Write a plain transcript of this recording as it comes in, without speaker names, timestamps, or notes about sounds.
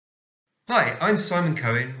Hi, I'm Simon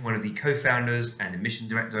Cohen, one of the co-founders and the mission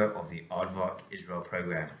director of the Aardvark Israel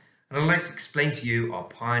Program. And I'd like to explain to you our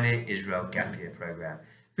Pioneer Israel Gap Year Program.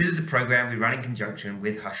 This is a program we run in conjunction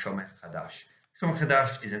with Hashomer Chadash. Hashomer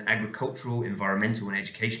Chadash is an agricultural, environmental and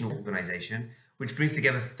educational organization which brings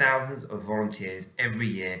together thousands of volunteers every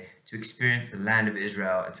year to experience the land of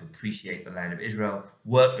Israel and to appreciate the land of Israel,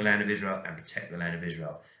 work the land of Israel and protect the land of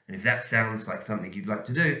Israel. And if that sounds like something you'd like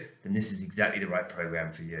to do, then this is exactly the right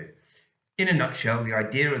program for you. In a nutshell, the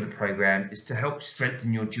idea of the program is to help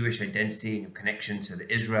strengthen your Jewish identity and your connection to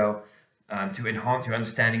the Israel, to enhance your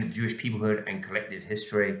understanding of Jewish peoplehood and collective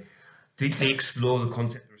history, deeply explore the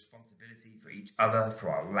concept of responsibility for each other, for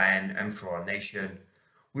our land and for our nation.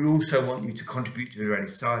 We also want you to contribute to Israeli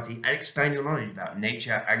society and expand your knowledge about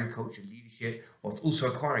nature, agriculture, leadership, whilst also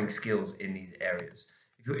acquiring skills in these areas.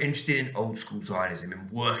 If you're interested in old school Zionism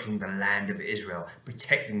and working the land of Israel,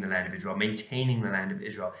 protecting the land of Israel, maintaining the land of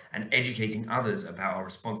Israel, and educating others about our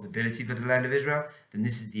responsibility for the land of Israel, then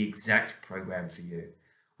this is the exact program for you.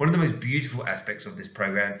 One of the most beautiful aspects of this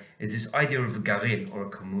program is this idea of a garin or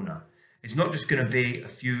a komuna. It's not just going to be a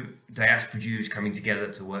few diaspora Jews coming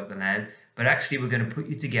together to work the land, but actually we're going to put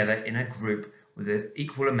you together in a group with an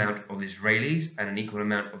equal amount of Israelis and an equal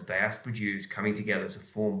amount of diaspora Jews coming together to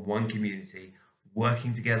form one community,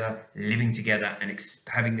 working together, living together, and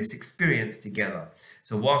having this experience together.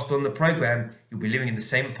 So whilst on the program, you'll be living in the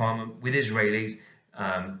same apartment with Israelis,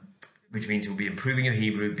 which means you'll be improving your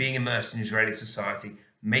Hebrew, being immersed in Israeli society,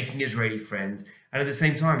 making Israeli friends, and at the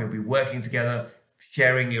same time, you'll be working together,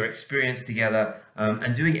 sharing your experience together,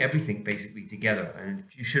 and doing everything basically together. And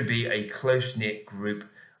you should be a close-knit group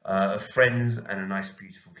of friends and a nice,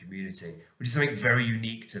 beautiful community, which is something very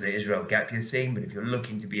unique to the Israel Gap Year scene. But if you're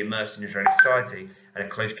looking to be immersed in Israeli society and a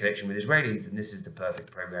close connection with Israelis, then this is the perfect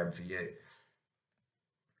program for you.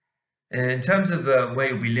 In terms of where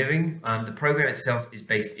you'll be living, the program itself is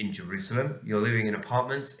based in Jerusalem. You're living in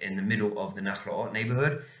apartments in the middle of the Nachlaot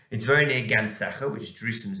neighborhood. It's very near Gan Sacher, which is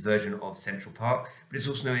Jerusalem's version of Central Park, but it's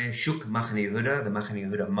also near Shuk Machane Yehuda, the Machane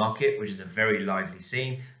Yehuda market, which is a very lively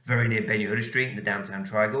scene, very near Ben Yehuda Street in the downtown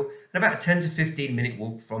triangle, and about a 10 to 15 minute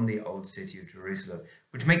walk from the old city of Jerusalem,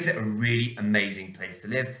 which makes it a really amazing place to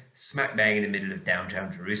live, smack bang in the middle of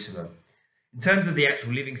downtown Jerusalem. In terms of the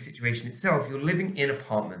actual living situation itself, you're living in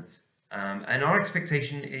apartments. And our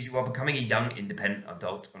expectation is you are becoming a young, independent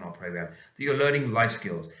adult on our program, that you're learning life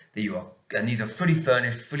skills, and these are fully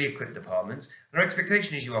furnished, fully equipped apartments. And our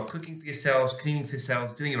expectation is you are cooking for yourselves, cleaning for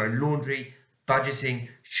yourselves, doing your own laundry, budgeting,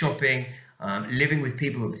 shopping, living with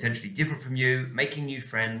people who are potentially different from you, making new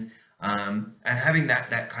friends, and having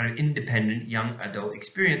that kind of independent young adult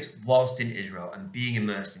experience whilst in Israel and being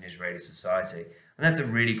immersed in Israeli society. And that's a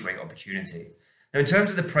really great opportunity. Now, in terms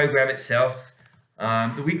of the program itself,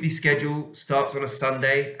 the weekly schedule starts on a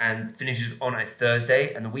Sunday and finishes on a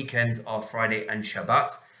Thursday, and the weekends are Friday and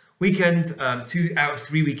Shabbat. Weekends, 2 out of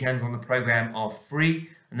 3 weekends on the program are free,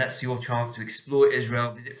 and that's your chance to explore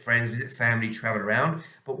Israel, visit friends, visit family, travel around.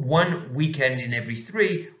 But one weekend in every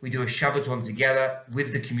 3, we do a Shabbaton together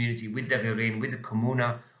with the community, with the Gerin, with the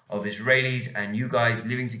Komuna of Israelis, and you guys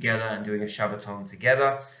living together and doing a Shabbaton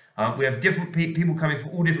together. We have different people coming from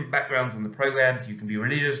all different backgrounds on the programs. You can be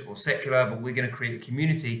religious or secular, but we're going to create a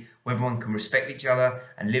community where everyone can respect each other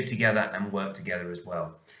and live together and work together as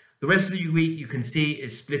well. The rest of the week, you can see,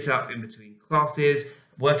 is split up in between classes,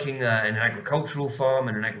 working in an agricultural farm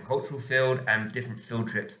and an agricultural field, and different field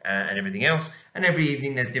trips and everything else. And every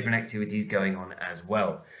evening, there's different activities going on as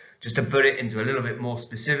well. Just to put it into a little bit more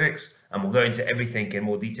specifics, and we'll go into everything in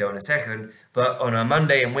more detail in a second, but on a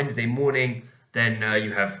Monday and Wednesday morning, then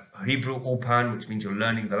you have Hebrew Ulpan, which means you're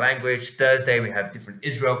learning the language. Thursday, we have different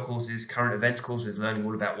Israel courses, current events courses, learning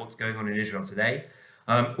all about what's going on in Israel today.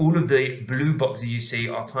 All of the blue boxes you see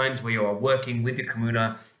are times where you are working with the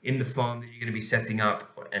Komuna in the farm that you're going to be setting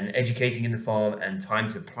up and educating in the farm, and time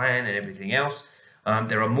to plan and everything else.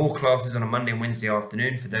 There are more classes on a Monday and Wednesday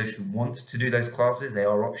afternoon for those who want to do those classes. They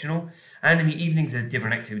are optional. And in the evenings, there's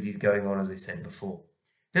different activities going on, as I said before.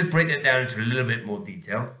 Let's break that down into a little bit more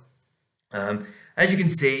detail. As you can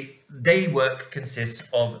see, daily work consists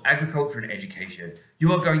of agriculture and education.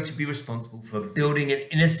 You are going to be responsible for building an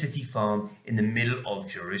inner city farm in the middle of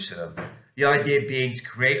Jerusalem. The idea being to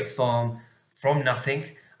create a farm from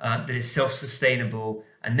nothing that is self-sustainable,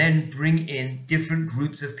 and then bring in different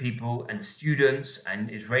groups of people and students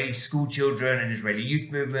and Israeli school children and Israeli youth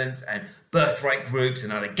movements and birthright groups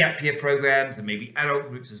and other gap year programs and maybe adult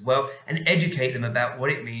groups as well, and educate them about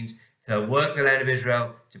what it means to work the land of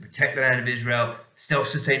Israel, to protect the land of Israel,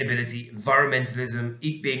 self-sustainability, environmentalism,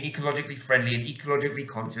 being ecologically friendly and ecologically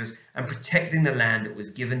conscious, and protecting the land that was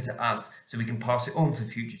given to us so we can pass it on for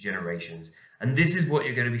future generations. And this is what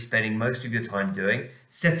you're going to be spending most of your time doing.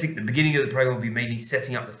 The beginning of the program will be mainly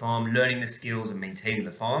setting up the farm, learning the skills and maintaining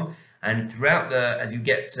the farm. And throughout as you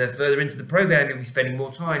get further into the program, you'll be spending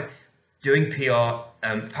more time doing PR,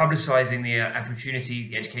 publicizing the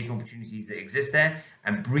opportunities, the educational opportunities that exist there,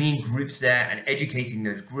 and bringing groups there and educating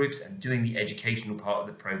those groups and doing the educational part of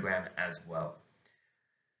the program as well.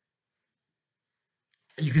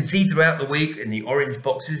 You can see throughout the week in the orange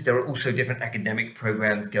boxes, there are also different academic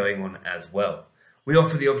programs going on as well. We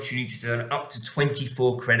offer the opportunity to earn up to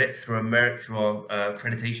 24 credits through our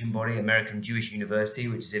accreditation body, American Jewish University,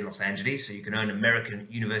 which is in Los Angeles. So you can earn American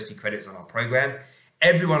university credits on our program.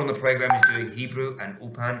 Everyone on the program is doing Hebrew and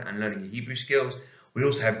Ulpan and learning the Hebrew skills. We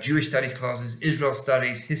also have Jewish studies classes, Israel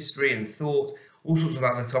studies, history and thought, all sorts of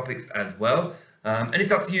other topics as well. And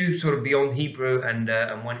it's up to you, sort of beyond Hebrew and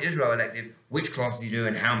one Israel elective, which classes you do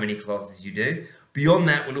and how many classes you do. Beyond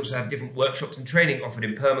that, we'll also have different workshops and training offered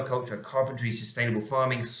in permaculture, carpentry, sustainable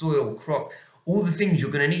farming, soil, crop, all the things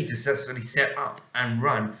you're going to need to successfully set up and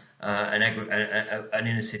run an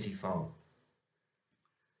inner city farm.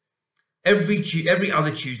 Every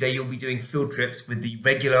other Tuesday, you'll be doing field trips with the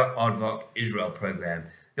regular Aardvark Israel program.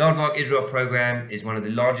 The Aardvark Israel program is one of the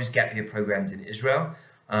largest gap year programs in Israel.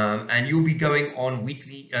 And you'll be going on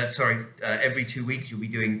every 2 weeks, you'll be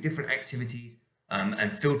doing different activities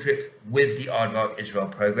and field trips with the Aardvark Israel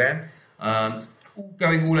program,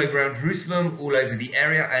 going all over around Jerusalem, all over the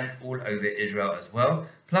area, and all over Israel as well.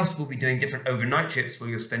 Plus, we'll be doing different overnight trips where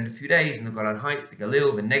you'll spend a few days in the Golan Heights, the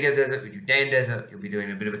Galil, the Negev Desert, the Judean Desert. You'll be doing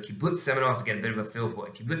a bit of a kibbutz seminar to get a bit of a feel for what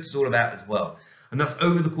a kibbutz is all about as well. And thus,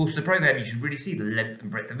 over the course of the program, you should really see the length and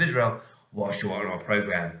breadth of Israel whilst you're on our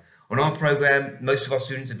program. On our program, most of our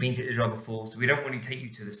students have been to Israel before, so we don't want to take you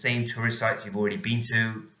to the same tourist sites you've already been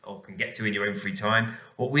to or can get to in your own free time.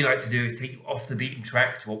 What we like to do is take you off the beaten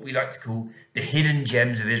track to what we like to call the hidden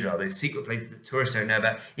gems of Israel, those secret places that tourists don't know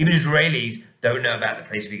about. Even Israelis don't know about the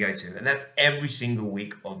place we go to, and that's every single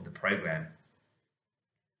week of the program.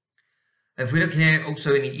 If we look here,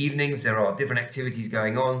 also in the evenings, there are different activities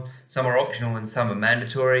going on. Some are optional and some are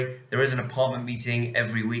mandatory. There is an apartment meeting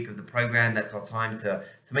every week of the program. That's our time to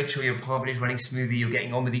make sure your apartment is running smoothly, you're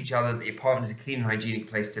getting on with each other, that the apartment is a clean and hygienic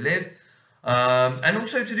place to live. And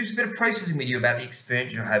also to do some bit of processing with you about the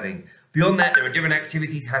experience you're having. Beyond that, there are different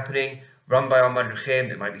activities happening, run by our madrichim.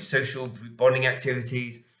 There might be social group bonding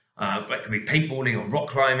activities. It could be paintballing or rock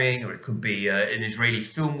climbing, or it could be an Israeli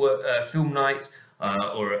film night.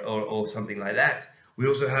 Or something like that. We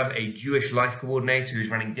also have a Jewish life coordinator who's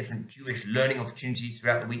running different Jewish learning opportunities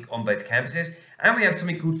throughout the week on both campuses. And we have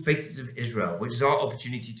something called Faces of Israel, which is our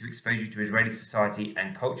opportunity to expose you to Israeli society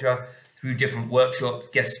and culture through different workshops,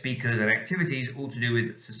 guest speakers and activities, all to do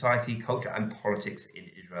with society, culture and politics in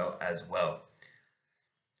Israel as well.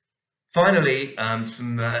 Finally,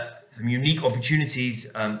 some unique opportunities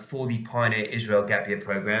for the Pioneer Israel Gap Year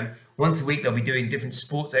program. Once a week, they'll be doing different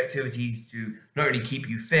sports activities to not only keep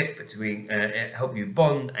you fit, but to help you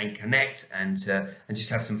bond and connect and just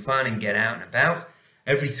have some fun and get out and about.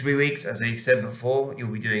 Every 3 weeks, as I said before,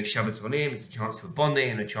 you'll be doing Shabbat Onim. It's a chance for bonding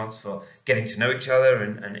and a chance for getting to know each other,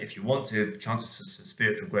 and if you want to, chances for some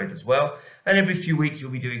spiritual growth as well. And every few weeks, you'll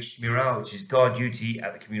be doing Shmirah, which is guard duty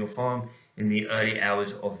at the communal farm in the early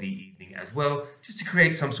hours of the evening as well, just to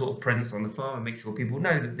create some sort of presence on the farm and make sure people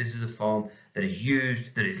know that this is a farm that is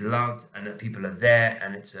used, that is loved, and that people are there,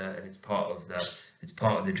 and it's part of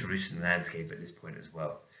the Jerusalem landscape at this point as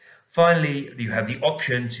well. Finally, you have the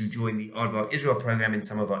option to join the Aardvark Israel program in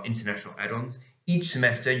some of our international add-ons. Each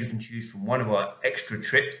semester, you can choose from one of our extra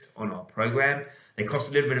trips on our program. They cost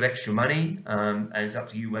a little bit of extra money, and it's up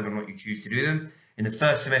to you whether or not you choose to do them. In the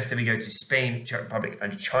first semester, we go to Spain, Czech Republic,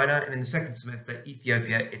 and China. And in the second semester,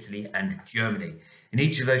 Ethiopia, Italy, and Germany. In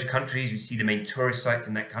each of those countries, we see the main tourist sites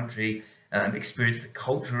in that country, experience the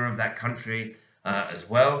culture of that country as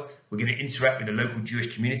well. We're going to interact with the local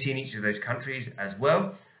Jewish community in each of those countries as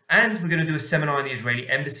well. And we're going to do a seminar in the Israeli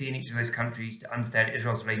embassy in each of those countries to understand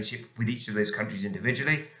Israel's relationship with each of those countries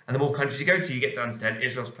individually. And the more countries you go to, you get to understand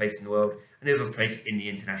Israel's place in the world and Israel's place in the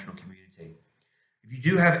international community. If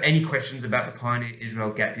you do have any questions about the Pioneer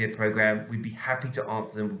Israel Gap Year program, we'd be happy to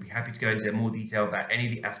answer them. We'd be happy to go into more detail about any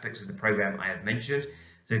of the aspects of the program I have mentioned.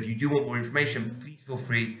 So if you do want more information, please feel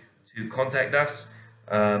free to contact us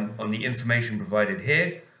on the information provided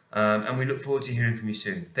here. And we look forward to hearing from you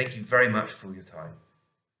soon. Thank you very much for your time.